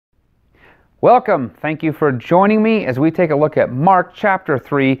Welcome. Thank you for joining me as we take a look at Mark chapter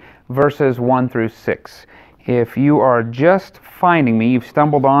 3, verses 1 through 6. If you are just finding me, you've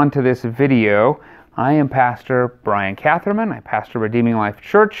stumbled onto this video, I am Pastor Bryan Catherman. I pastor Redeeming Life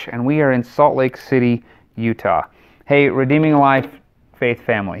Church, and we are in Salt Lake City, Utah. Hey, Redeeming Life faith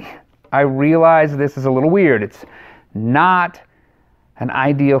family, I realize this is a little weird. It's not an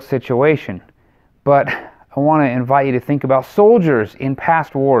ideal situation, but I want to invite you to think about soldiers in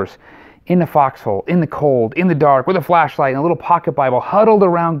past wars, in the foxhole, in the cold, in the dark, with a flashlight and a little pocket Bible, huddled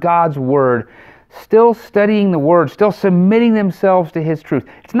around God's Word, still studying the Word, still submitting themselves to His truth.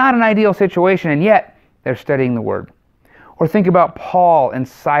 It's not an ideal situation, and yet they're studying the Word. Or think about Paul and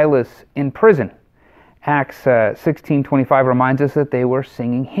Silas in prison. Acts 16:25 reminds us that they were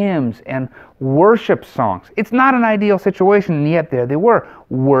singing hymns and worship songs. It's not an ideal situation, and yet there they were,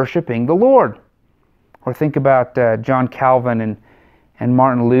 worshiping the Lord. Or think about John Calvin and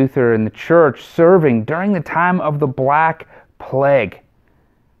Martin Luther in the church serving during the time of the Black Plague.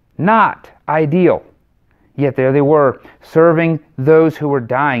 Not ideal. Yet there they were, serving those who were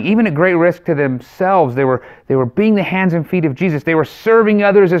dying, even at great risk to themselves. They were being the hands and feet of Jesus. They were serving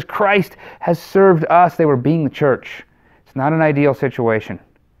others as Christ has served us. They were being the church. It's not an ideal situation.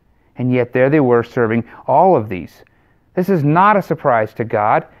 And yet there they were, serving all of these. This is not a surprise to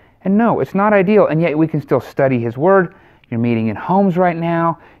God. And no, it's not ideal. And yet we can still study His Word. You're meeting in homes right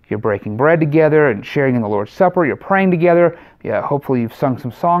now. You're breaking bread together and sharing in the Lord's Supper. You're praying together. Yeah, hopefully you've sung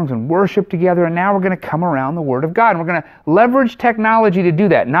some songs and worshiped together. And now we're going to come around the Word of God. And we're going to leverage technology to do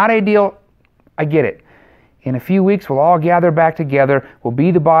that. Not ideal. I get it. In a few weeks, we'll all gather back together. We'll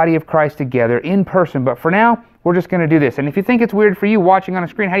be the body of Christ together in person. But for now, we're just going to do this. And if you think it's weird for you watching on a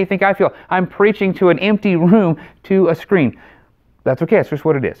screen, how do you think I feel? I'm preaching to an empty room to a screen. That's okay. It's just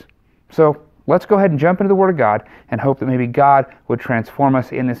what it is. So let's go ahead and jump into the Word of God and hope that maybe God would transform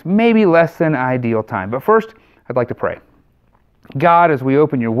us in this maybe less than ideal time. But first, I'd like to pray. God, as we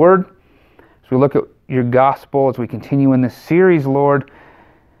open your Word, as we look at your gospel, as we continue in this series, Lord,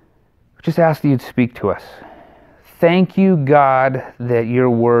 we just ask that you'd speak to us. Thank you, God, that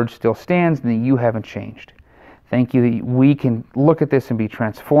your Word still stands and that you haven't changed. Thank you that we can look at this and be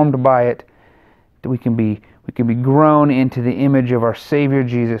transformed by it, that we can be grown into the image of our Savior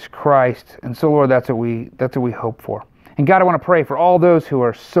Jesus Christ. And so, Lord, that's what we hope for. And God, I want to pray for all those who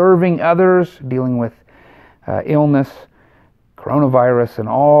are serving others, dealing with illness, coronavirus, and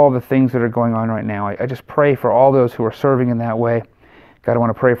all the things that are going on right now. I just pray for all those who are serving in that way. God, I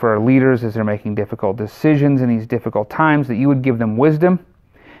want to pray for our leaders as they're making difficult decisions in these difficult times, that you would give them wisdom.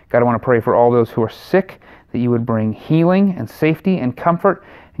 God, I want to pray for all those who are sick, that you would bring healing and safety and comfort.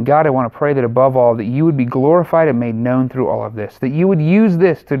 And God, I want to pray that above all, that you would be glorified and made known through all of this, that you would use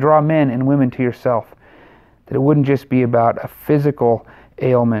this to draw men and women to yourself, that it wouldn't just be about a physical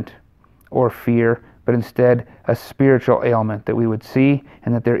ailment or fear, but instead a spiritual ailment that we would see,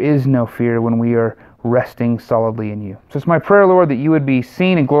 and that there is no fear when we are resting solidly in you. So it's my prayer, Lord, that you would be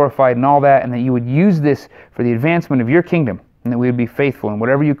seen and glorified in all that, and that you would use this for the advancement of your kingdom, and that we would be faithful in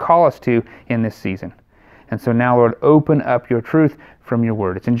whatever you call us to in this season. And so now, Lord, open up your truth from your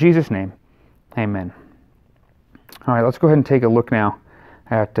Word. It's in Jesus' name. Amen. All right, let's go ahead and take a look now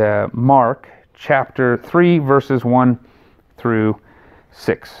at Mark chapter 3, verses 1 through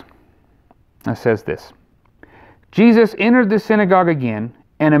 6. It says this: Jesus entered the synagogue again,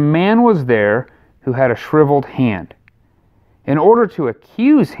 and a man was there who had a shriveled hand. In order to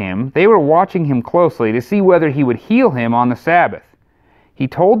accuse him, they were watching him closely to see whether he would heal him on the Sabbath. He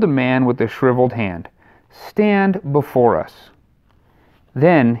told the man with the shriveled hand, "Stand before us."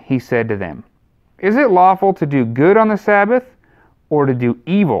 Then he said to them, "Is it lawful to do good on the Sabbath, or to do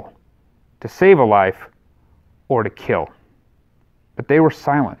evil, to save a life, or to kill?" But they were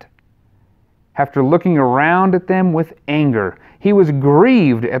silent. After looking around at them with anger, he was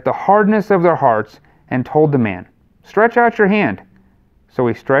grieved at the hardness of their hearts and told the man, "Stretch out your hand." So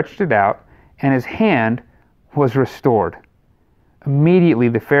he stretched it out, and his hand was restored. Immediately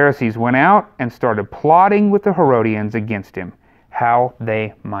the Pharisees went out and started plotting with the Herodians against him, how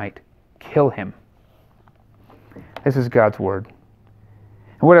they might kill him. This is God's Word.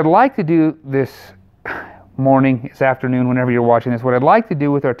 And what I'd like to do this morning, this afternoon, whenever you're watching this, what I'd like to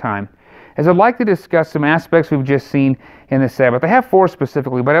do with our time is I'd like to discuss some aspects we've just seen in the Sabbath. I have 4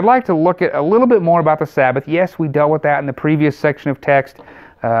 specifically, but I'd like to look at a little bit more about the Sabbath. Yes, we dealt with that in the previous section of text,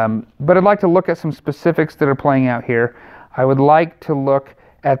 but I'd like to look at some specifics that are playing out here. I would like to look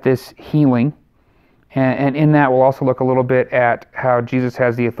at this healing, and in that we'll also look a little bit at how Jesus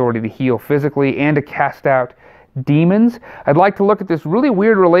has the authority to heal physically and to cast out demons. I'd like to look at this really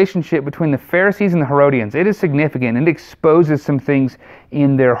weird relationship between the Pharisees and the Herodians. It is significant and it exposes some things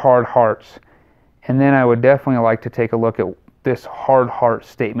in their hard hearts. And then I would definitely like to take a look at this hard heart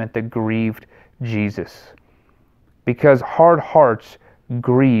statement that grieved Jesus. Because hard hearts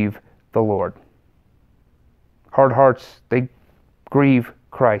grieve the Lord. Hard hearts, they grieve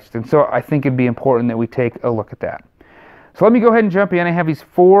Christ. And so I think it'd be important that we take a look at that. So let me go ahead and jump in. I have these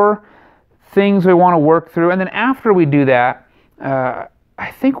 4 things we want to work through. And then after we do that,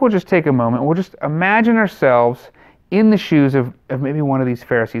 I think we'll just take a moment. We'll just imagine ourselves in the shoes of maybe one of these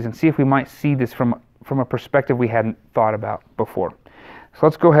Pharisees and see if we might see this from a perspective we hadn't thought about before. So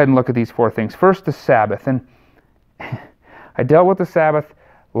let's go ahead and look at these 4 things. First, the Sabbath. And I dealt with the Sabbath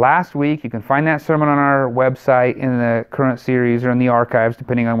last week. You can find that sermon on our website in the current series or in the archives,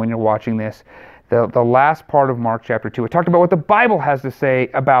 depending on when you're watching this. The last part of Mark chapter 2. It talked about what the Bible has to say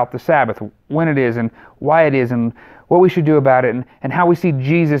about the Sabbath, when it is and why it is and what we should do about it and how we see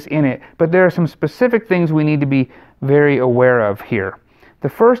Jesus in it. But there are some specific things we need to be very aware of here. The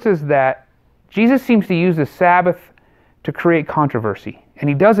first is that Jesus seems to use the Sabbath to create controversy. And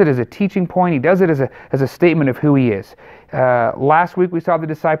he does it as a teaching point. He does it as a statement of who he is. Last week we saw the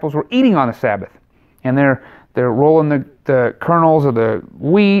disciples were eating on the Sabbath. And they're rolling the kernels of the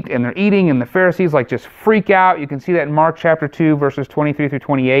wheat and they're eating, and the Pharisees just freak out. You can see that in Mark chapter 2 verses 23 through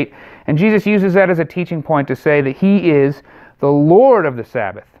 28. And Jesus uses that as a teaching point to say that he is the Lord of the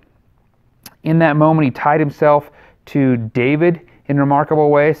Sabbath. In that moment he tied himself to David in a remarkable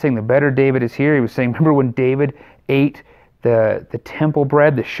way, saying the better David is here. He was saying, remember when David ate the temple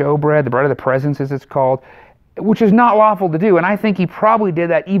bread, the show bread, the bread of the presence as it's called, which is not lawful to do. And I think he probably did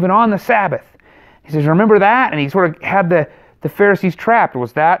that even on the Sabbath. He says, remember that? And he sort of had the Pharisees trapped.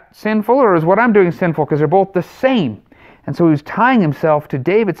 Was that sinful, or is what I'm doing sinful? Because they're both the same. And so he was tying himself to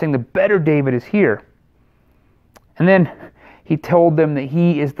David, saying the better David is here. And then he told them that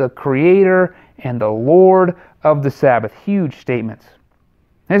he is the creator and the Lord of the Sabbath. Huge statements.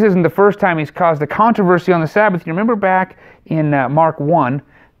 This isn't the first time he's caused a controversy on the Sabbath. You remember back in Mark 1,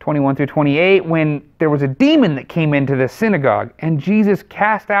 21 through 28, when there was a demon that came into the synagogue, and Jesus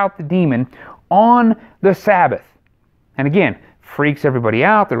cast out the demon on the Sabbath. And again, freaks everybody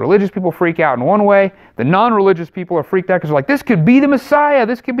out. The religious people freak out in one way. The non-religious people are freaked out because they're like, this could be the Messiah.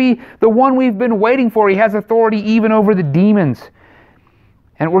 This could be the one we've been waiting for. He has authority even over the demons.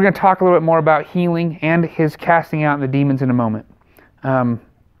 And we're going to talk a little bit more about healing and his casting out the demons in a moment.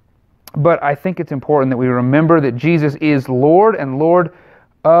 But I think it's important that we remember that Jesus is Lord and Lord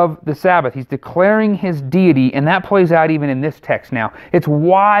of the Sabbath. He's declaring his deity, and that plays out even in this text now. It's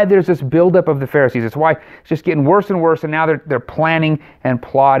why there's this buildup of the Pharisees. It's why it's just getting worse and worse, and now they're planning and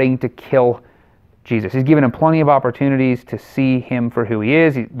plotting to kill Jesus. He's given them plenty of opportunities to see him for who he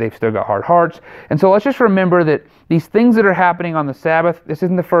is. They've still got hard hearts. And so let's just remember that these things that are happening on the Sabbath, this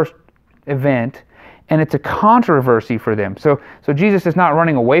isn't the first event, and it's a controversy for them. So Jesus is not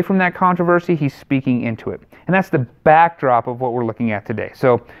running away from that controversy, he's speaking into it. And that's the backdrop of what we're looking at today.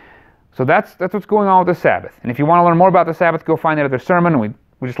 So that's what's going on with the Sabbath. And if you want to learn more about the Sabbath, go find that other sermon, and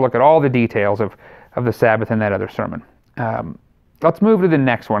we just look at all the details of the Sabbath in that other sermon. Let's move to the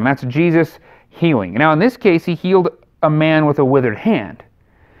next one. That's Jesus healing. Now in this case, he healed a man with a withered hand.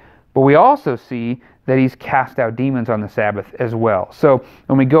 But we also see that he's cast out demons on the Sabbath as well. So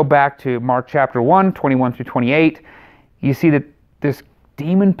when we go back to Mark chapter 1, 21 through 28, you see that this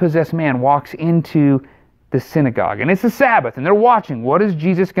demon-possessed man walks into the synagogue. And it's the Sabbath, and they're watching. What is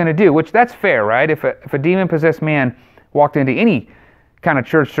Jesus going to do? Which, that's fair, right? If a demon-possessed man walked into any kind of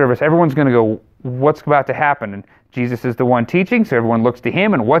church service, everyone's going to go, what's about to happen? And Jesus is the one teaching, so everyone looks to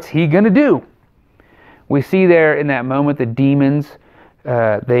him, and what's he going to do? We see there in that moment the demons,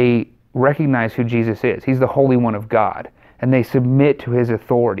 they recognize who Jesus is. He's the Holy One of God, and they submit to his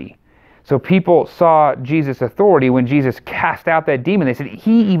authority. So people saw Jesus' authority when Jesus cast out that demon. They said,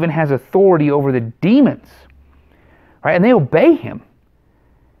 he even has authority over the demons, right? And they obey him.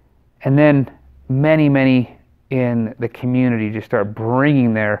 And then many in the community just start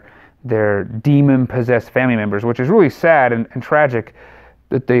bringing their demon-possessed family members, which is really sad and tragic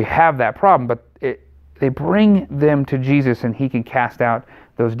that they have that problem, but they bring them to Jesus and he can cast out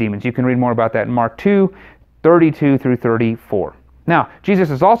those demons. You can read more about that in Mark 2, 32 through 34. Now, Jesus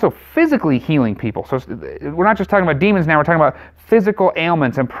is also physically healing people. So we're not just talking about demons now, we're talking about physical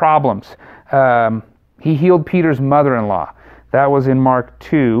ailments and problems. He healed Peter's mother-in-law. That was in Mark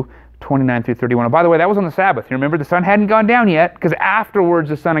 2, 29 through 31. And by the way, that was on the Sabbath. You remember the sun hadn't gone down yet, because afterwards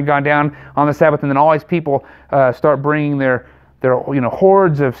the sun had gone down on the Sabbath, and then all these people start bringing their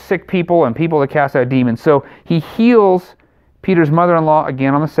hordes of sick people and people to cast out demons. So he heals Peter's mother-in-law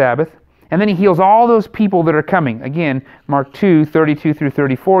again on the Sabbath. And then he heals all those people that are coming. Again, Mark 2, 32 through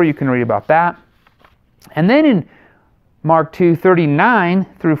 34, you can read about that. And then in Mark 2:39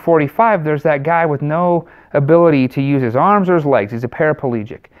 through 45, there's that guy with no ability to use his arms or his legs. He's a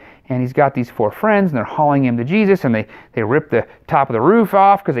paraplegic. And he's got these 4 friends, and they're hauling him to Jesus, and they rip the top of the roof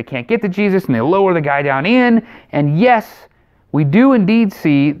off because they can't get to Jesus, and they lower the guy down in. And yes, we do indeed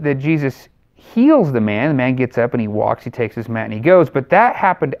see that Jesus heals the man. The man gets up and he walks, he takes his mat and he goes. But that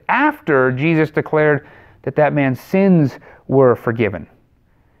happened after Jesus declared that man's sins were forgiven.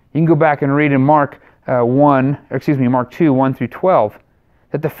 You can go back and read in Mark 2, 1 through 12,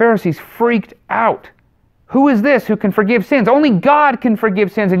 that the Pharisees freaked out. Who is this who can forgive sins? Only God can forgive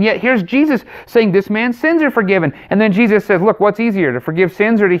sins. And yet here's Jesus saying this man's sins are forgiven. And then Jesus says, look, what's easier, to forgive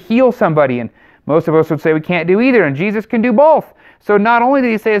sins or to heal somebody? And most of us would say we can't do either. And Jesus can do both. So not only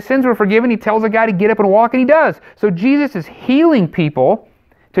did he say his sins were forgiven, he tells a guy to get up and walk, and he does. So Jesus is healing people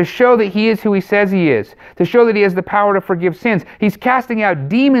to show that he is who he says he is, to show that he has the power to forgive sins. He's casting out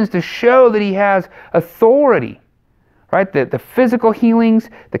demons to show that he has authority. Right? The physical healings,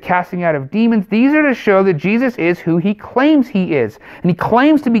 the casting out of demons, these are to show that Jesus is who he claims he is. And he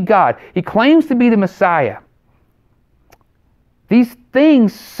claims to be God. He claims to be the Messiah. These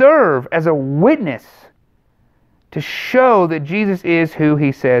things serve as a witness to show that Jesus is who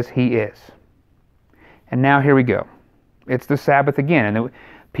he says he is. And now here we go. It's the Sabbath again. And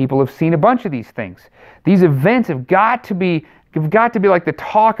people have seen a bunch of these things. These events have got to be like the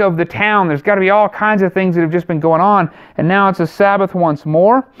talk of the town. There's got to be all kinds of things that have just been going on. And now it's a Sabbath once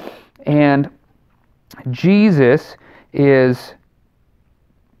more. And Jesus is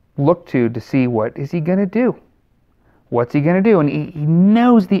looked to see what is he going to do. What's he going to do? And he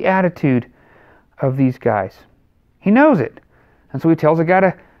knows the attitude of these guys. He knows it. And so he tells a guy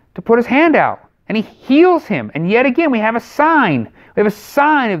to put his hand out. And he heals him. And yet again, we have a sign. We have a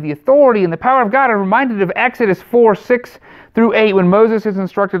sign of the authority and the power of God. I'm reminded of Exodus 4:6 through 8, when Moses is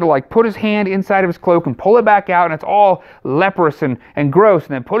instructed to put his hand inside of his cloak and pull it back out, and it's all leprous and gross,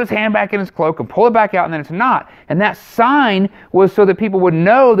 and then put his hand back in his cloak and pull it back out, and then it's not. And that sign was so that people would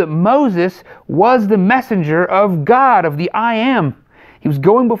know that Moses was the messenger of God, of the I Am. He was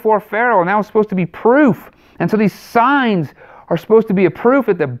going before Pharaoh, and that was supposed to be proof. And so these signs are supposed to be a proof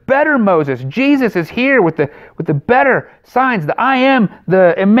that the better Moses, Jesus, is here with the better signs. The I Am,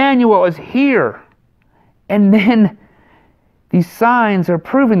 the Emmanuel, is here. And then these signs are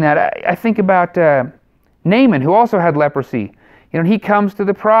proving that. I think about Naaman, who also had leprosy. He comes to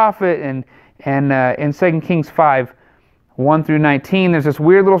the prophet, and in 2 Kings 5, 1 through 19, there's this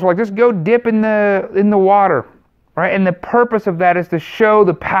weird little just go dip in the water, right? And the purpose of that is to show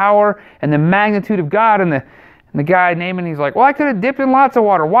the power and the magnitude of God. And the guy, Naaman, he's like, well, I could have dipped in lots of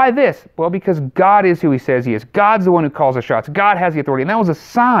water. Why this? Well, because God is who he says he is. God's the one who calls the shots. God has the authority. And that was a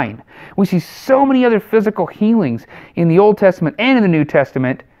sign. We see so many other physical healings in the Old Testament and in the New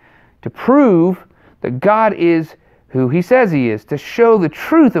Testament to prove that God is who he says he is, to show the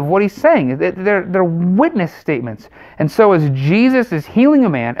truth of what he's saying. They're witness statements. And so as Jesus is healing a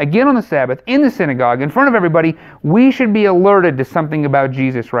man, again on the Sabbath, in the synagogue, in front of everybody, we should be alerted to something about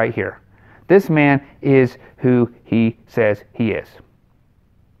Jesus right here. This man is who he says he is.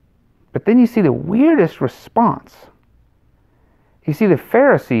 But then you see the weirdest response. You see the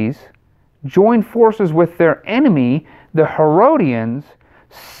Pharisees join forces with their enemy, the Herodians,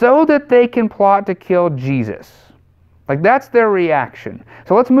 so that they can plot to kill Jesus. That's their reaction.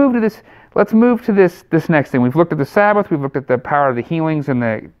 So let's move to this next thing. We've looked at the Sabbath, we've looked at the power of the healings and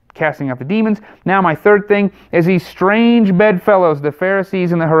the casting out the demons. Now my third thing is these strange bedfellows, the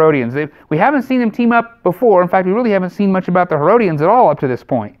Pharisees and the Herodians. We haven't seen them team up before. In fact, we really haven't seen much about the Herodians at all up to this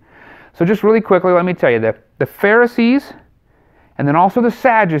point. So just really quickly, let me tell you that the Pharisees and then also the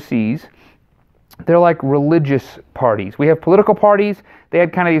Sadducees, they're like religious parties. We have political parties. They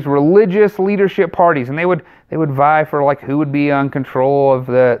had kind of these religious leadership parties, and they would vie for who would be on control of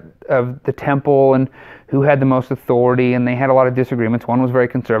the temple and who had the most authority, and they had a lot of disagreements. One was very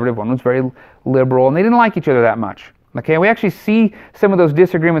conservative, one was very liberal, and they didn't like each other that much. Okay, we actually see some of those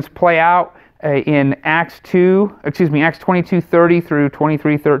disagreements play out in Acts 22:30 through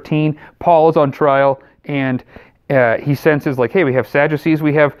 23:13. Paul is on trial, and he senses hey, we have Sadducees,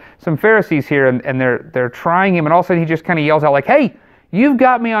 we have some Pharisees here, and they're trying him, and all of a sudden he just kind of yells out hey, you've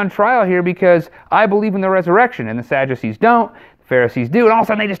got me on trial here because I believe in the resurrection, and the Sadducees don't. Pharisees do, and all of a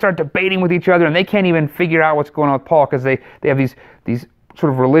sudden they just start debating with each other, and they can't even figure out what's going on with Paul because they have these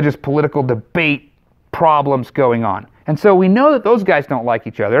sort of religious political debate problems going on. And so we know that those guys don't like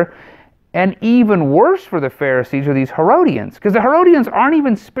each other. And even worse for the Pharisees are these Herodians, because the Herodians aren't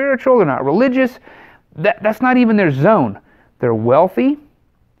even spiritual, they're not religious, that's not even their zone. They're wealthy,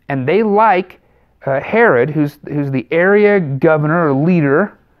 and they like Herod, who's the area governor or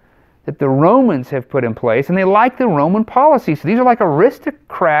leader that the Romans have put in place, and they like the Roman policy. So these are like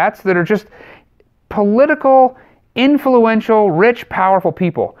aristocrats that are just political, influential, rich, powerful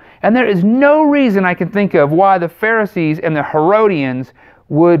people. And there is no reason I can think of why the Pharisees and the Herodians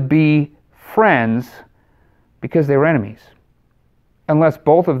would be friends, because they were enemies, unless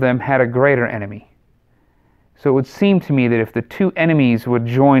both of them had a greater enemy. So it would seem to me that if the two enemies would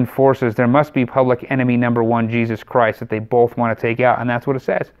join forces, there must be public enemy number one, Jesus Christ, that they both want to take out. And that's what it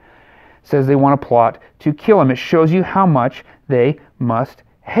says. It says they want to plot to kill him. It shows you how much they must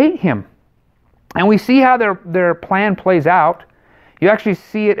hate him. And we see how their plan plays out. You actually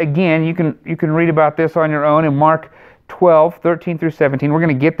see it again. You can read about this on your own in Mark 12, 13 through 17. We're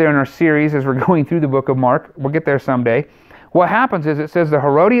going to get there in our series as we're going through the book of Mark. We'll get there someday. What happens is it says the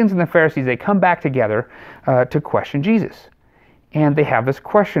Herodians and the Pharisees, they come back together to question Jesus. And they have this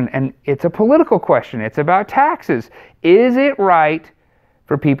question, and it's a political question. It's about taxes. Is it right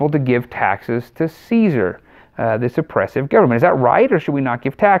for people to give taxes to Caesar, this oppressive government? Is that right, or should we not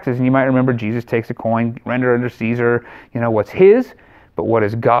give taxes? And you might remember Jesus takes a coin, render unto Caesar, what's his, but what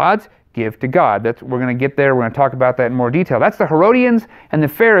is God's? Give to God. We're going to get there. We're going to talk about that in more detail. That's the Herodians and the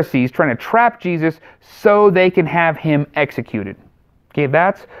Pharisees trying to trap Jesus so they can have him executed. Okay,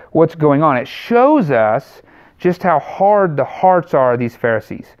 that's what's going on. It shows us just how hard the hearts are of these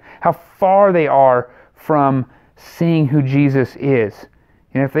Pharisees, how far they are from seeing who Jesus is.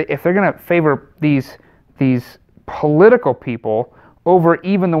 If they're going to favor these political people over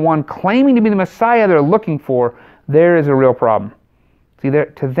even the one claiming to be the Messiah they're looking for, there is a real problem. See,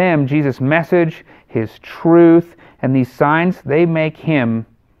 to them, Jesus' message, his truth, and these signs, they make him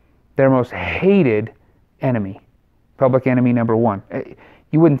their most hated enemy. Public enemy number one.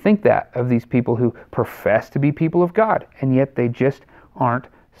 You wouldn't think that of these people who profess to be people of God, and yet they just aren't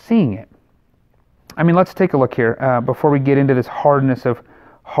seeing it. Let's take a look here before we get into this hardness of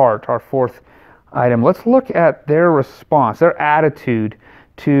heart, our fourth item. Let's look at their response, their attitude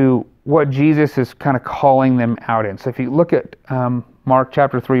to what Jesus is kind of calling them out in. So if you look at Mark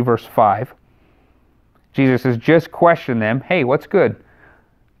chapter 3, verse 5, Jesus has just questioned them, hey, what's good?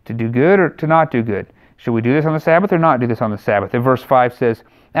 To do good or to not do good? Should we do this on the Sabbath or not do this on the Sabbath? And verse 5 says,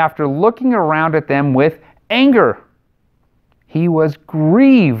 after looking around at them with anger, he was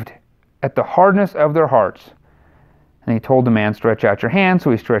grieved at the hardness of their hearts. And he told the man, stretch out your hand. So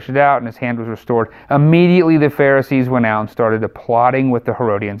he stretched it out, and his hand was restored. Immediately the Pharisees went out and started plotting with the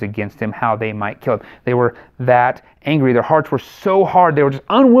Herodians against him, how they might kill him. They were that angry. Their hearts were so hard. They were just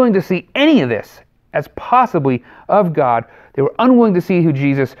unwilling to see any of this as possibly of God. They were unwilling to see who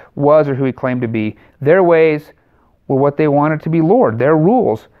Jesus was or who he claimed to be. Their ways were what they wanted to be Lord. Their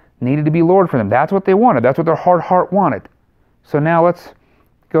rules needed to be Lord for them. That's what they wanted. That's what their hard heart wanted. So now let's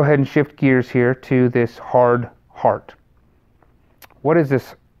go ahead and shift gears here to this hard heart. What is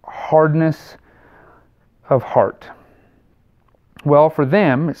this hardness of heart? Well, for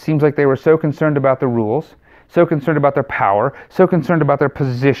them, it seems like they were so concerned about the rules, so concerned about their power, so concerned about their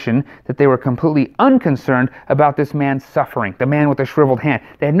position, that they were completely unconcerned about this man's suffering, the man with the shriveled hand.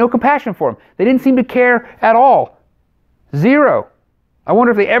 They had no compassion for him. They didn't seem to care at all. Zero. I wonder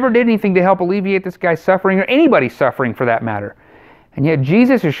if they ever did anything to help alleviate this guy's suffering, or anybody's suffering for that matter. And yet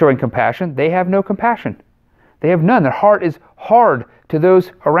Jesus is showing compassion. They have no compassion. They have none. Their heart is hard to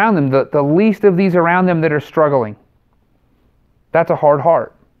those around them, the least of these around them that are struggling. That's a hard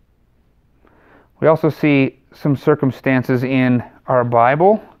heart. We also see some circumstances in our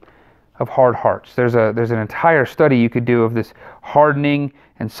Bible of hard hearts. There's an entire study you could do of this hardening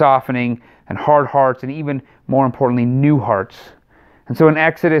and softening and hard hearts, and even more importantly, new hearts. And so in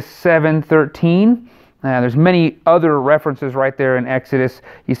Exodus 7:13, there's many other references right there in Exodus.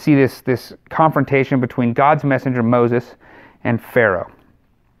 You see this confrontation between God's messenger Moses and Pharaoh.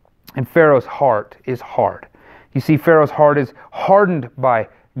 And Pharaoh's heart is hard. You see, Pharaoh's heart is hardened by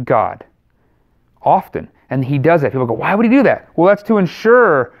God often. And he does that. People go, why would he do that? Well, that's to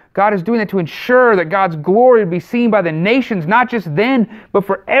ensure, God is doing that to ensure that God's glory would be seen by the nations, not just then, but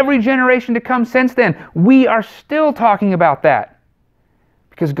for every generation to come since then. We are still talking about that.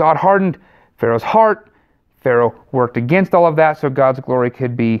 Because God hardened Pharaoh's heart. Pharaoh worked against all of that so God's glory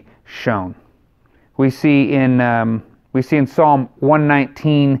could be shown. We see in Psalm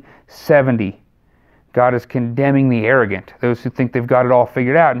 119:70, God is condemning the arrogant, those who think they've got it all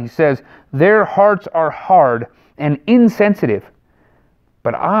figured out. And he says, their hearts are hard and insensitive,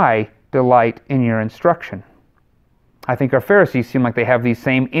 but I delight in your instruction. I think our Pharisees seem like they have these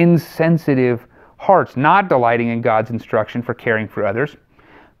same insensitive hearts, not delighting in God's instruction for caring for others,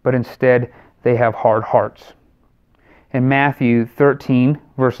 but instead they have hard hearts. In Matthew 13,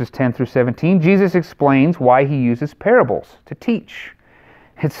 verses 10 through 17, Jesus explains why he uses parables to teach.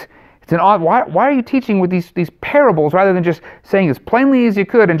 It's an odd, why are you teaching with these parables rather than just saying as plainly as you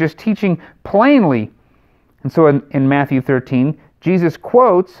could and just teaching plainly? And so in Matthew 13, Jesus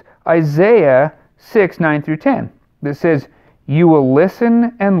quotes Isaiah 6, 9 through 10. That says, "You will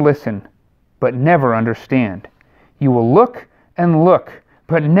listen and listen, but never understand. You will look and look,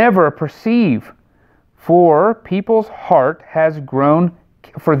 but never perceive. For this people's heart has grown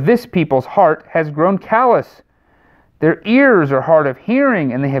callous. Their ears are hard of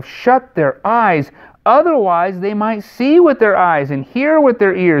hearing, and they have shut their eyes. Otherwise they might see with their eyes and hear with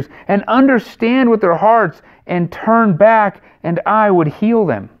their ears and understand with their hearts and turn back, and I would heal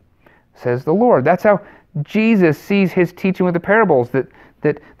them," says the Lord. That's how Jesus sees his teaching with the parables, that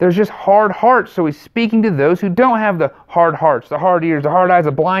there's just hard hearts. So he's speaking to those who don't have the hard hearts, the hard ears, the hard eyes,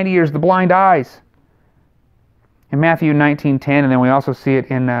 the blind ears, the blind eyes. In Matthew 19:10, and then we also see it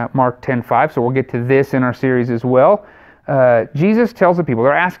in Mark 10:5, so we'll get to this in our series as well. Jesus tells the people,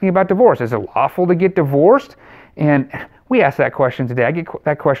 they're asking about divorce. Is it lawful to get divorced? And we ask that question today. I get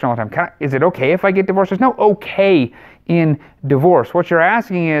that question all the time. Is it okay if I get divorced? There's no okay in divorce. What you're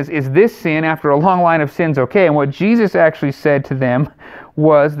asking is this sin after a long line of sins okay? And what Jesus actually said to them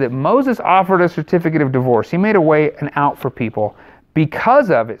was that Moses offered a certificate of divorce. He made a way and out for people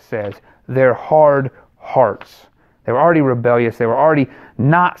because of, it says, their hard hearts. They were already rebellious. They were already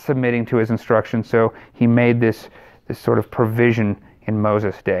not submitting to his instructions. So he made this sort of provision in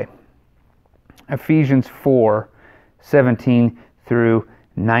Moses' day. Ephesians 4, 17 through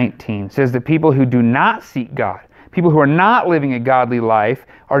 19 says that people who do not seek God, people who are not living a godly life,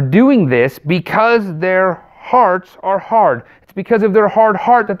 are doing this because their hearts are hard. It's because of their hard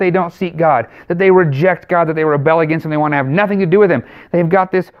heart that they don't seek God, that they reject God, that they rebel against him, they want to have nothing to do with him. They've got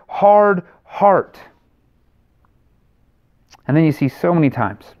this hard heart. And then you see so many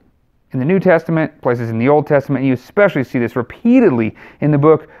times in the New Testament, places in the Old Testament, you especially see this repeatedly in the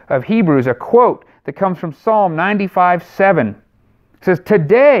book of Hebrews, a quote that comes from Psalm 95:7. It says,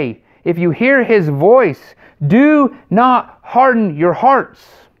 "Today, if you hear his voice, do not harden your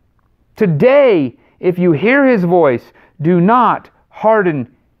hearts." Today, if you hear his voice, do not harden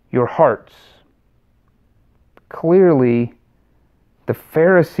your hearts. Clearly, the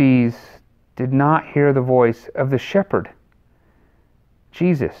Pharisees did not hear the voice of the shepherd,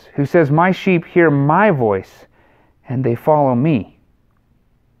 Jesus, who says, "My sheep hear my voice, and they follow me."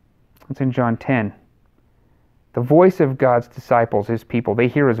 It's in John 10. The voice of God's disciples, his people, they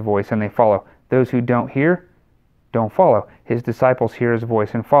hear his voice and they follow. Those who don't hear, don't follow. His disciples hear his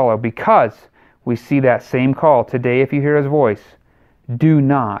voice and follow, because we see that same call. Today, if you hear his voice, do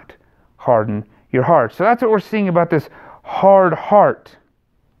not harden your heart. So that's what we're seeing about this hard heart.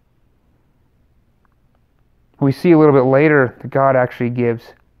 We see a little bit later that God actually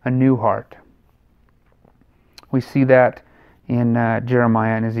gives a new heart. We see that in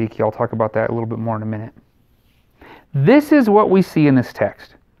Jeremiah and Ezekiel. I'll talk about that a little bit more in a minute. This is what we see in this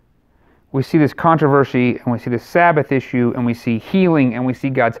text. We see this controversy, and we see this Sabbath issue, and we see healing, and we see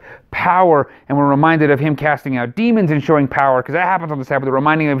God's power, and we're reminded of him casting out demons and showing power, because that happens on the Sabbath. We're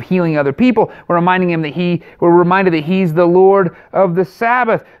reminding him of healing other people. We're reminding him that we're reminded that he's the Lord of the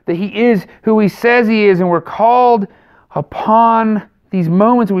Sabbath, that he is who he says he is, and we're called upon these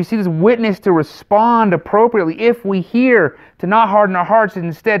moments. We see this witness to respond appropriately if we hear, to not harden our hearts, and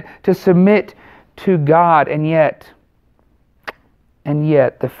instead to submit to God. And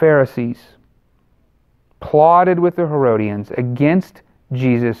yet the Pharisees plotted with the Herodians against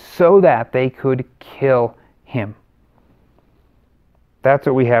Jesus so that they could kill him. That's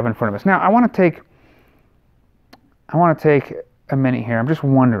what we have in front of us. Now, I want to take a minute here. I'm just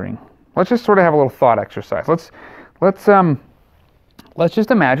wondering. Let's just sort of have a little thought exercise. Let's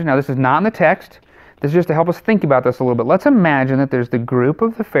just imagine. Now, this is not in the text. This is just to help us think about this a little bit. Let's imagine that there's the group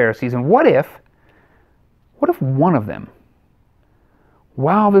of the Pharisees, and what if one of them,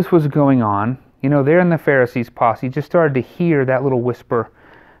 while this was going on, there in the Pharisees' posse, just started to hear that little whisper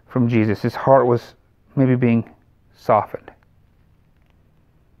from Jesus. His heart was maybe being softened.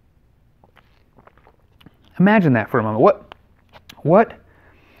 Imagine that for a moment. What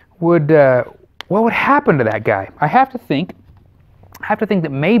would happen to that guy? I have to think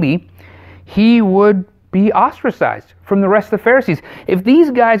that maybe he would be ostracized from the rest of the Pharisees. If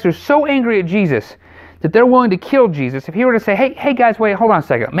these guys are so angry at Jesus that they're willing to kill Jesus, if he were to say, hey guys, wait, hold on a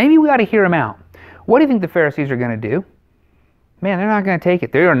second, maybe we ought to hear him out, what do you think the Pharisees are going to do? Man, they're not going to take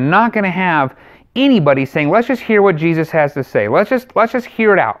it. They are not going to have anybody saying, let's just hear what Jesus has to say. Let's just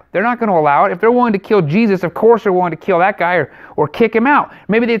hear it out. They're not going to allow it. If they're willing to kill Jesus, of course they're willing to kill that guy or kick him out.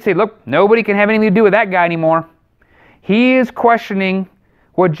 Maybe they'd say, look, nobody can have anything to do with that guy anymore. He is questioning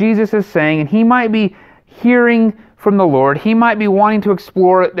what Jesus is saying, and he might be hearing from the Lord. He might be wanting to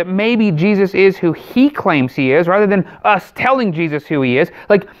explore that maybe Jesus is who he claims he is, rather than us telling Jesus who he is.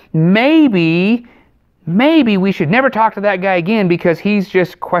 Like, maybe we should never talk to that guy again because he's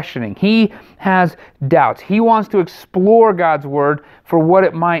just questioning. He has doubts. He wants to explore God's word for what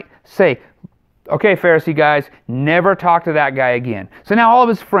it might say. Okay, Pharisee guys, never talk to that guy again. So now all of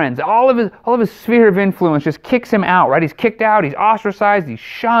his friends, all of his sphere of influence just kicks him out, right? He's kicked out, he's ostracized, he's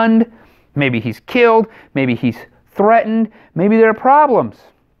shunned. Maybe he's killed, maybe he's threatened, maybe there are problems.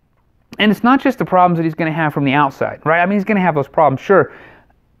 And it's not just the problems that he's going to have from the outside, right? I mean, he's going to have those problems, sure.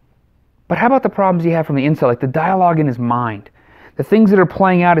 But how about the problems he had from the inside, like the dialogue in his mind, the things that are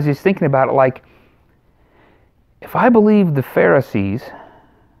playing out as he's thinking about it, like, if I believe the Pharisees,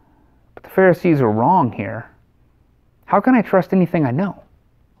 but the Pharisees are wrong here, how can I trust anything I know?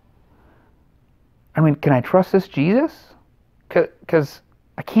 I mean, can I trust this Jesus? Because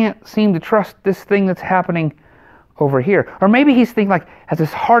I can't seem to trust this thing that's happening over here. Or maybe he's thinking, like, as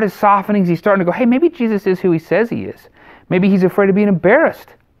his heart is softening, he's starting to go, hey, maybe Jesus is who he says he is. Maybe he's afraid of being embarrassed.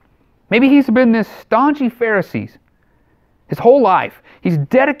 Maybe he's been this staunchy Pharisee his whole life. He's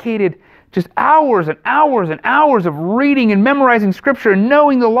dedicated just hours and hours and hours of reading and memorizing Scripture and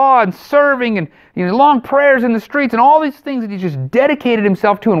knowing the law and serving and long prayers in the streets and all these things that he just dedicated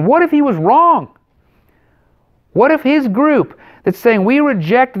himself to. And what if he was wrong? What if his group that's saying, we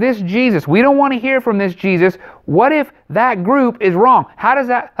reject this Jesus, we don't want to hear from this Jesus, what if that group is wrong? How does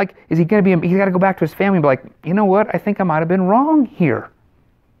that, like, is he going to be, he's got to go back to his family and be like, you know what, I think I might have been wrong here.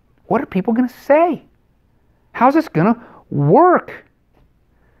 What are people going to say? How's this going to work?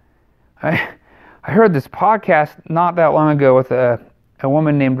 I heard this podcast not that long ago with a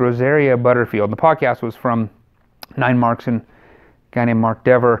woman named Rosaria Butterfield. The podcast was from 9 Marks and a guy named Mark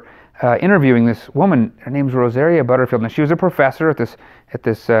Dever interviewing this woman. Her name's Rosaria Butterfield, and she was a professor at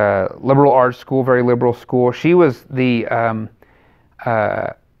this liberal arts school, very liberal school. She was the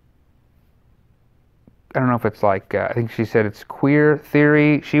I don't know if it's like, I think she said it's queer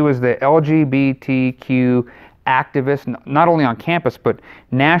theory. She was the LGBTQ activist, not only on campus, but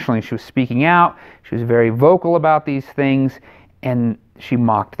nationally. She was speaking out. She was very vocal about these things, and she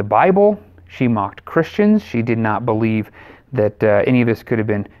mocked the Bible. She mocked Christians. She did not believe that any of this could have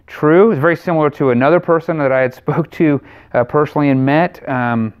been true. It was very similar to another person that I had spoke to personally and met,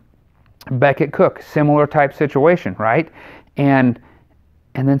 Becket Cook. Similar type situation, right? And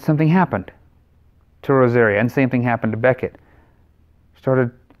then something happened to Rosaria, and same thing happened to Becket.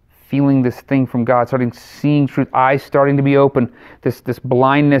 Started feeling this thing from God, starting seeing truth, eyes starting to be open, this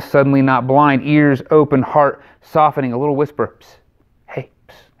blindness suddenly not blind, ears open, heart softening, a little whisper, psst,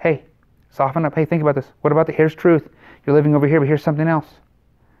 hey, soften up, hey, think about this. What about here's truth. You're living over here, but here's something else.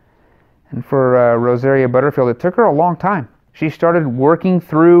 And for Rosaria Butterfield, it took her a long time. She started working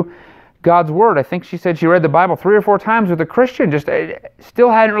through God's Word. I think she said she read the Bible 3 or 4 times with a Christian, just still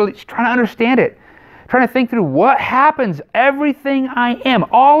hadn't really, she's trying to understand it. Trying to think through what happens, everything I am,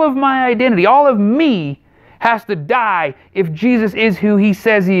 all of my identity, all of me has to die if Jesus is who he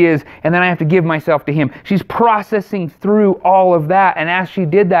says he is, and then I have to give myself to him. She's processing through all of that, and as she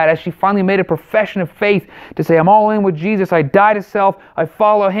did that, as she finally made a profession of faith to say, I'm all in with Jesus, I die to self, I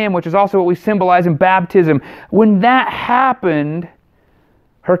follow him, which is also what we symbolize in baptism. When that happened,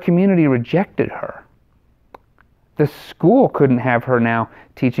 her community rejected her. The school couldn't have her now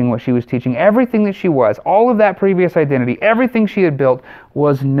teaching what she was teaching. Everything that she was, all of that previous identity, everything she had built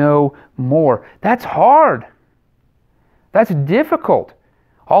was no more. That's hard. That's difficult.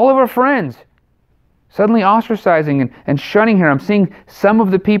 All of her friends suddenly ostracizing and shunning her. I'm seeing some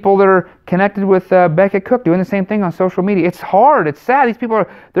of the people that are connected with Becket Cook doing the same thing on social media. It's hard. It's sad. These people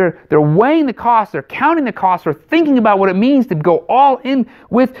they're weighing the cost. They're counting the cost. They're thinking about what it means to go all in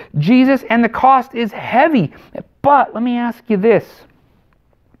with Jesus, and the cost is heavy. But let me ask you this.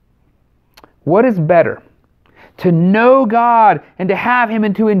 What is better? To know God and to have him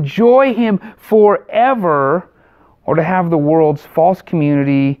and to enjoy him forever, or to have the world's false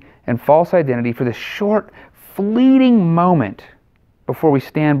community and false identity for the short, fleeting moment before we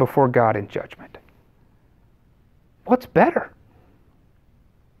stand before God in judgment? What's better?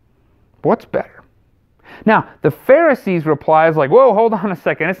 What's better? Now, the Pharisees' reply is like, whoa, hold on a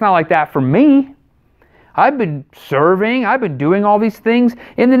second. It's not like that for me. I've been serving. I've been doing all these things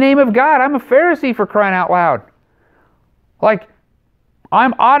in the name of God. I'm a Pharisee, for crying out loud. Like,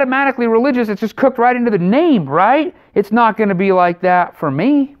 I'm automatically religious. It's just cooked right into the name, right? It's not going to be like that for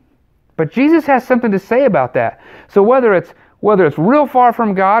me. But Jesus has something to say about that. So whether it's real far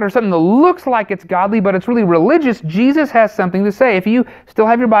from God or something that looks like it's godly, but it's really religious, Jesus has something to say. If you still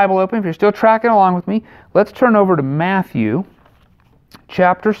have your Bible open, if you're still tracking along with me, let's turn over to Matthew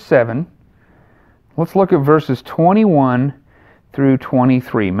chapter 7. Let's look at verses 21 through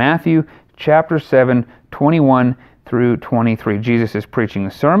 23. Matthew chapter 7, 21 through 23. Jesus is preaching the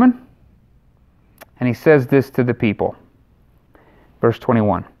sermon, and he says this to the people. Verse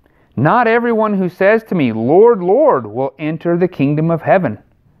 21. Not everyone who says to me, Lord, Lord, will enter the kingdom of heaven,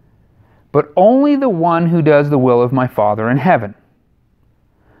 but only the one who does the will of my Father in heaven.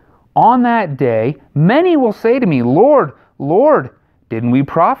 On that day, many will say to me, Lord, Lord, didn't we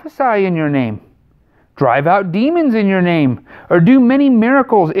prophesy in your name? Drive out demons in your name, or do many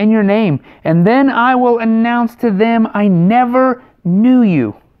miracles in your name? And then I will announce to them, I never knew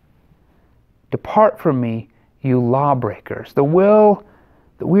you. Depart from me, you lawbreakers. The will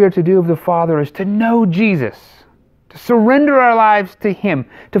that we are to do of the Father is to know Jesus, to surrender our lives to Him,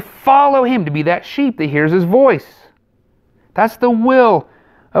 to follow Him, to be that sheep that hears His voice. That's the will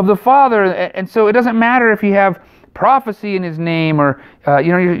of the Father. And so it doesn't matter if you have prophecy in His name, or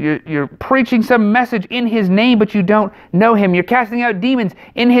you're preaching some message in His name, but you don't know Him. You're casting out demons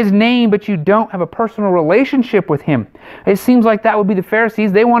in His name, but you don't have a personal relationship with Him. It seems like that would be the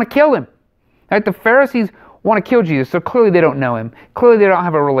Pharisees. They want to kill Him. Right? The Pharisees want to kill Jesus, so clearly they don't know Him. Clearly they don't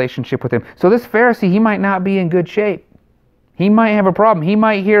have a relationship with Him. So this Pharisee, he might not be in good shape. He might have a problem. He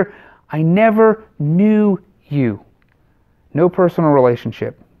might hear, I never knew you. No personal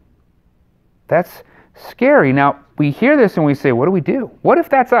relationship. That's scary. Now, we hear this and we say, what do we do? What if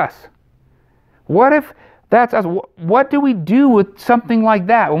that's us? What if that's us? What do we do with something like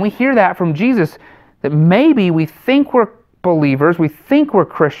that? When we hear that from Jesus, that maybe we think we're believers, we think we're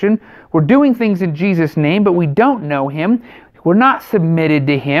Christian, we're doing things in Jesus' name, but we don't know Him, we're not submitted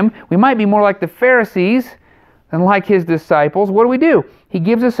to Him, we might be more like the Pharisees than like His disciples. What do? He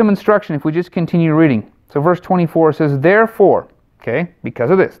gives us some instruction if we just continue reading. So verse 24 says, therefore, okay, because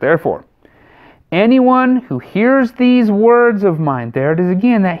of this, therefore, anyone who hears these words of mine, there it is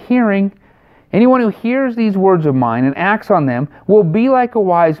again, that hearing, anyone who hears these words of mine and acts on them will be like a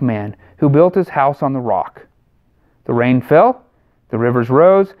wise man who built his house on the rock. The rain fell, the rivers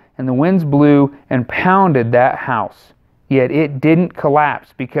rose, and the winds blew and pounded that house. Yet it didn't collapse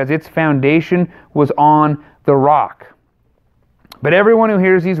because its foundation was on the rock. But everyone who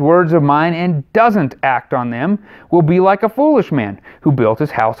hears these words of mine and doesn't act on them will be like a foolish man who built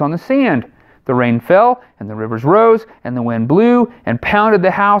his house on the sand. The rain fell, and the rivers rose, and the wind blew and pounded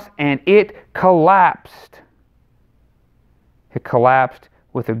the house, and it collapsed. It collapsed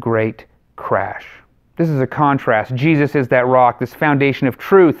with a great crash. This is a contrast. Jesus is that rock, this foundation of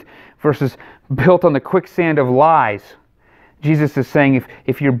truth, versus built on the quicksand of lies. Jesus is saying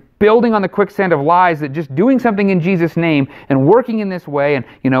if you're building on the quicksand of lies, that just doing something in Jesus' name and working in this way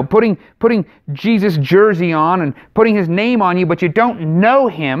and putting Jesus' jersey on and putting His name on you, but you don't know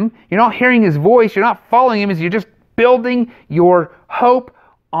Him, you're not hearing His voice, you're not following Him, you're just building your hope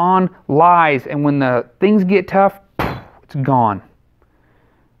on lies. And when the things get tough, it's gone.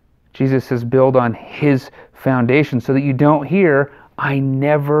 Jesus says build on His foundation so that you don't hear, I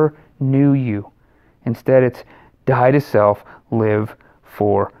never knew you. Instead, it's die to self, live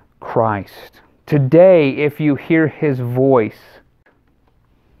for Christ. Today, if you hear His voice,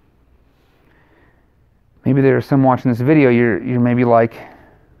 maybe there are some watching this video, you're maybe like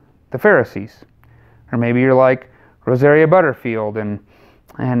the Pharisees, or maybe you're like Rosaria Butterfield, and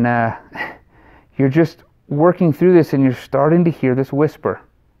you're just working through this and you're starting to hear this whisper.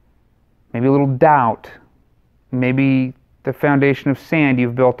 Maybe a little doubt. Maybe the foundation of sand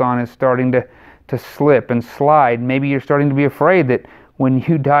you've built on is starting to slip and slide. Maybe you're starting to be afraid that when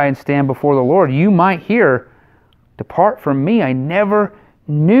you die and stand before the Lord, you might hear, depart from me, I never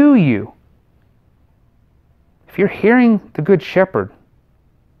knew you. If you're hearing the Good Shepherd,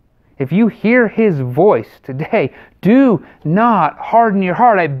 if you hear His voice today, do not harden your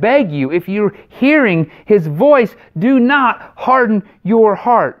heart. I beg you, if you're hearing His voice, do not harden your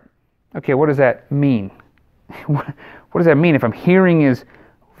heart. Okay, what does that mean? What does that mean if I'm hearing His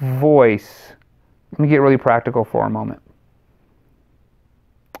voice? Let me get really practical for a moment.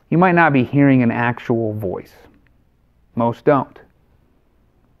 You might not be hearing an actual voice. Most don't.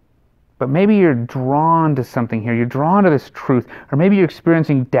 But maybe you're drawn to something here. You're drawn to this truth. Or maybe you're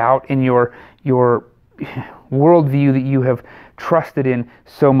experiencing doubt in your worldview that you have trusted in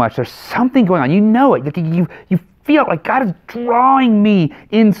so much. There's something going on. You know it. You feel like God is drawing me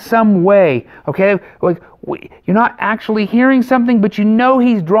in some way. Okay? Like you're not actually hearing something, but you know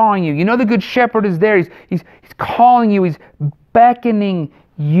He's drawing you. You know the Good Shepherd is there. He's calling you. He's beckoning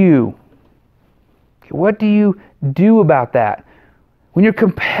you. Okay, what do you do about that? When you're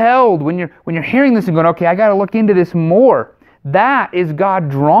compelled, when you're hearing this and going, okay, I got to look into this more. That is God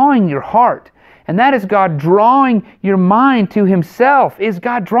drawing your heart. And that is God drawing your mind to Himself. Is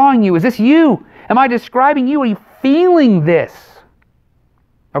God drawing you? Is this you? Am I describing you? Are you feeling this?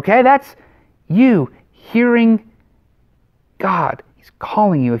 Okay, that's you hearing God. He's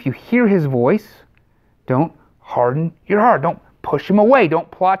calling you. If you hear His voice, don't harden your heart. Don't push Him away. Don't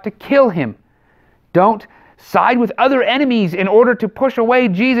plot to kill Him. Don't side with other enemies in order to push away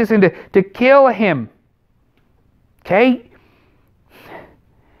Jesus and to kill Him. Okay?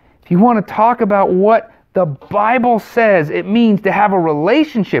 If you want to talk about what the Bible says it means to have a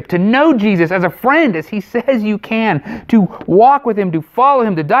relationship, to know Jesus as a friend, as He says you can, to walk with Him, to follow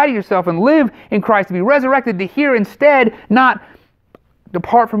Him, to die to yourself and live in Christ, to be resurrected, to hear instead, not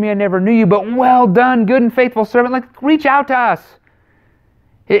depart from me, I never knew you, but well done, good and faithful servant. Like, reach out to us.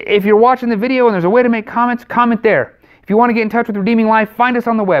 If you're watching the video and there's a way to make comments, comment there. If you want to get in touch with Redeeming Life, find us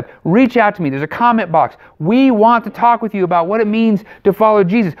on the web. Reach out to me. There's a comment box. We want to talk with you about what it means to follow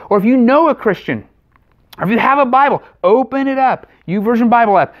Jesus. Or if you know a Christian, or if you have a Bible, open it up. YouVersion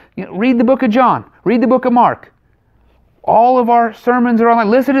Bible app. Read the book of John. Read the book of Mark. All of our sermons are online.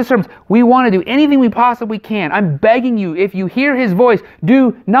 Listen to sermons. We want to do anything we possibly can. I'm begging you, if you hear His voice,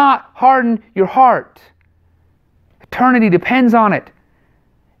 do not harden your heart. Eternity depends on it.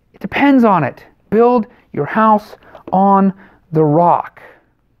 It depends on it. Build your house on the rock.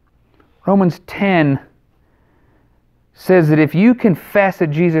 Romans 10 says that if you confess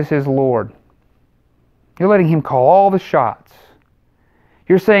that Jesus is Lord, you're letting Him call all the shots.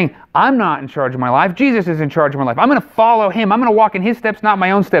 You're saying, I'm not in charge of my life. Jesus is in charge of my life. I'm going to follow Him. I'm going to walk in His steps, not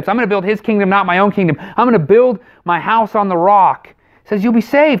my own steps. I'm going to build His kingdom, not my own kingdom. I'm going to build my house on the rock. It says you'll be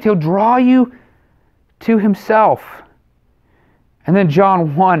saved. He'll draw you to Himself. And then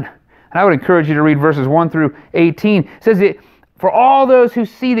John 1, and I would encourage you to read verses 1 through 18, says that for all those who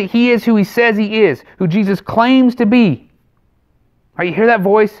see that He is who He says He is, who Jesus claims to be, right, you hear that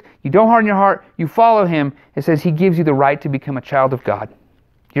voice, you don't harden your heart, you follow Him, it says He gives you the right to become a child of God.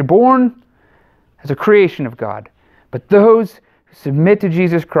 You're born as a creation of God. But those who submit to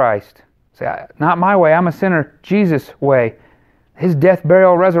Jesus Christ, say, not my way, I'm a sinner, Jesus' way, His death,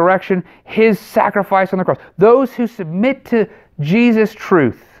 burial, resurrection, His sacrifice on the cross. Those who submit to Jesus'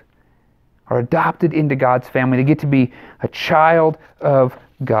 truth are adopted into God's family. They get to be a child of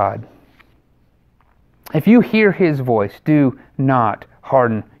God. If you hear His voice, do not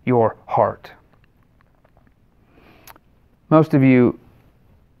harden your heart. Most of you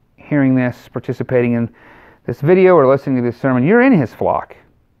hearing this, participating in this video or listening to this sermon, you're in His flock.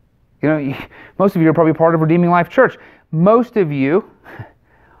 Most of you are probably part of Redeeming Life Church. Most of you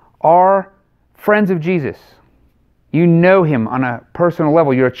are friends of Jesus. You know Him on a personal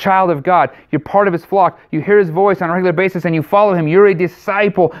level. You're a child of God. You're part of His flock. You hear His voice on a regular basis and you follow Him. You're a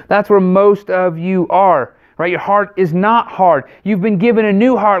disciple. That's where most of you are. Right? Your heart is not hard. You've been given a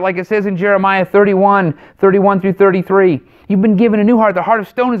new heart, like it says in Jeremiah 31 through 33. You've been given a new heart. The heart of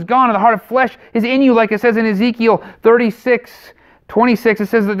stone is gone and the heart of flesh is in you, like it says in Ezekiel 36:26. It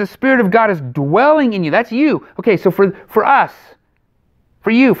says that the Spirit of God is dwelling in you. That's you. Okay, so for us,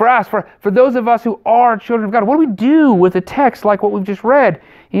 for those of us who are children of God, what do we do with a text like what we've just read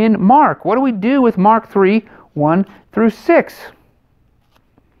in Mark? What do we do with Mark 3:1 through 6?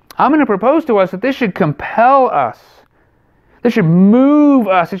 I'm going to propose to us that this should compel us. This should move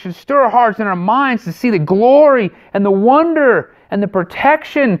us. It should stir our hearts and our minds to see the glory and the wonder and the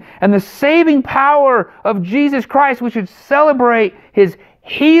protection and the saving power of Jesus Christ. We should celebrate His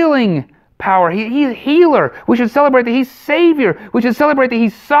healing power. He's a healer. We should celebrate that He's Savior. We should celebrate that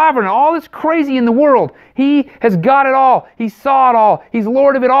He's sovereign. All that's crazy in the world, He has got it all. He saw it all. He's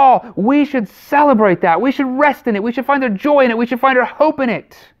Lord of it all. We should celebrate that. We should rest in it. We should find our joy in it. We should find our hope in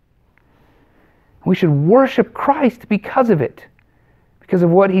it. We should worship Christ because of it, because of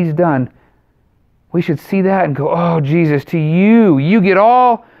what He's done. We should see that and go, oh, Jesus, to you get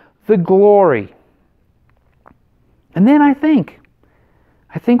all the glory. And then I think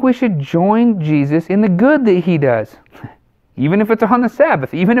we should join Jesus in the good that He does, even if it's on the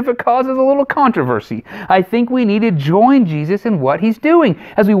Sabbath, even if it causes a little controversy. I think we need to join Jesus in what He's doing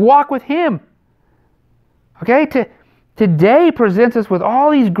as we walk with Him. Okay? Today presents us with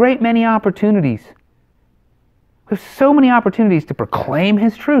all these great many opportunities. We have so many opportunities to proclaim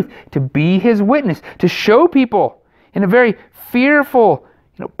His truth, to be His witness, to show people in a very fearful,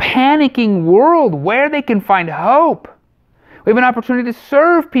 panicking world where they can find hope. We have an opportunity to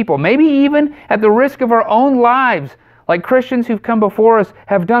serve people, maybe even at the risk of our own lives, like Christians who've come before us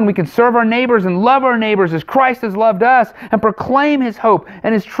have done. We can serve our neighbors and love our neighbors as Christ has loved us and proclaim His hope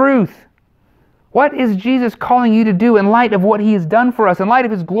and His truth. What is Jesus calling you to do in light of what He has done for us, in light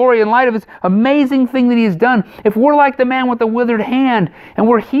of His glory, in light of His amazing thing that He has done? If we're like the man with the withered hand and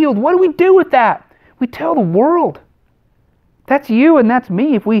we're healed, what do we do with that? We tell the world. That's you and that's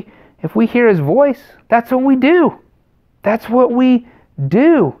me. If If we hear His voice, that's what we do. That's what we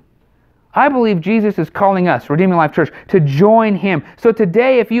do. I believe Jesus is calling us, Redeeming Life Church, to join Him. So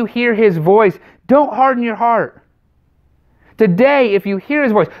today, if you hear His voice, don't harden your heart. Today, if you hear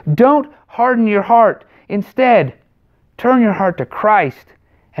His voice, don't harden your heart. Instead, turn your heart to Christ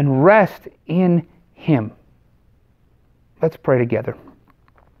and rest in Him. Let's pray together.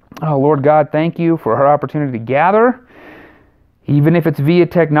 Oh, Lord God, thank You for our opportunity to gather, even if it's via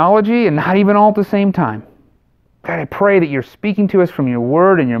technology and not even all at the same time. God, I pray that You're speaking to us from Your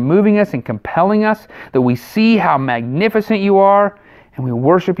Word and You're moving us and compelling us, that we see how magnificent You are and we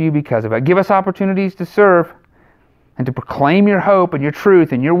worship You because of it. Give us opportunities to serve and to proclaim Your hope and Your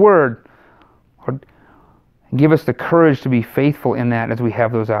truth and Your Word. Lord, and give us the courage to be faithful in that as we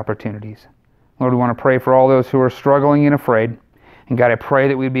have those opportunities. Lord, we want to pray for all those who are struggling and afraid. And God, I pray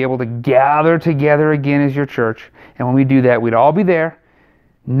that we'd be able to gather together again as Your church. And when we do that, we'd all be there.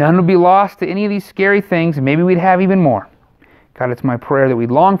 None would be lost to any of these scary things, and maybe we'd have even more. God, it's my prayer that we'd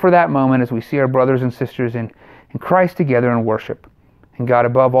long for that moment as we see our brothers and sisters in Christ together in worship. And God,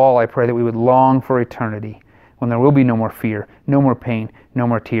 above all, I pray that we would long for eternity, when there will be no more fear, no more pain, no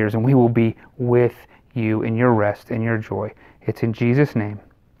more tears, and we will be with You in Your rest and Your joy. It's in Jesus' name.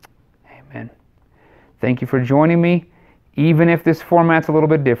 Amen. Thank you for joining me. Even if this format's a little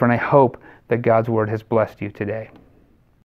bit different, I hope that God's Word has blessed you today.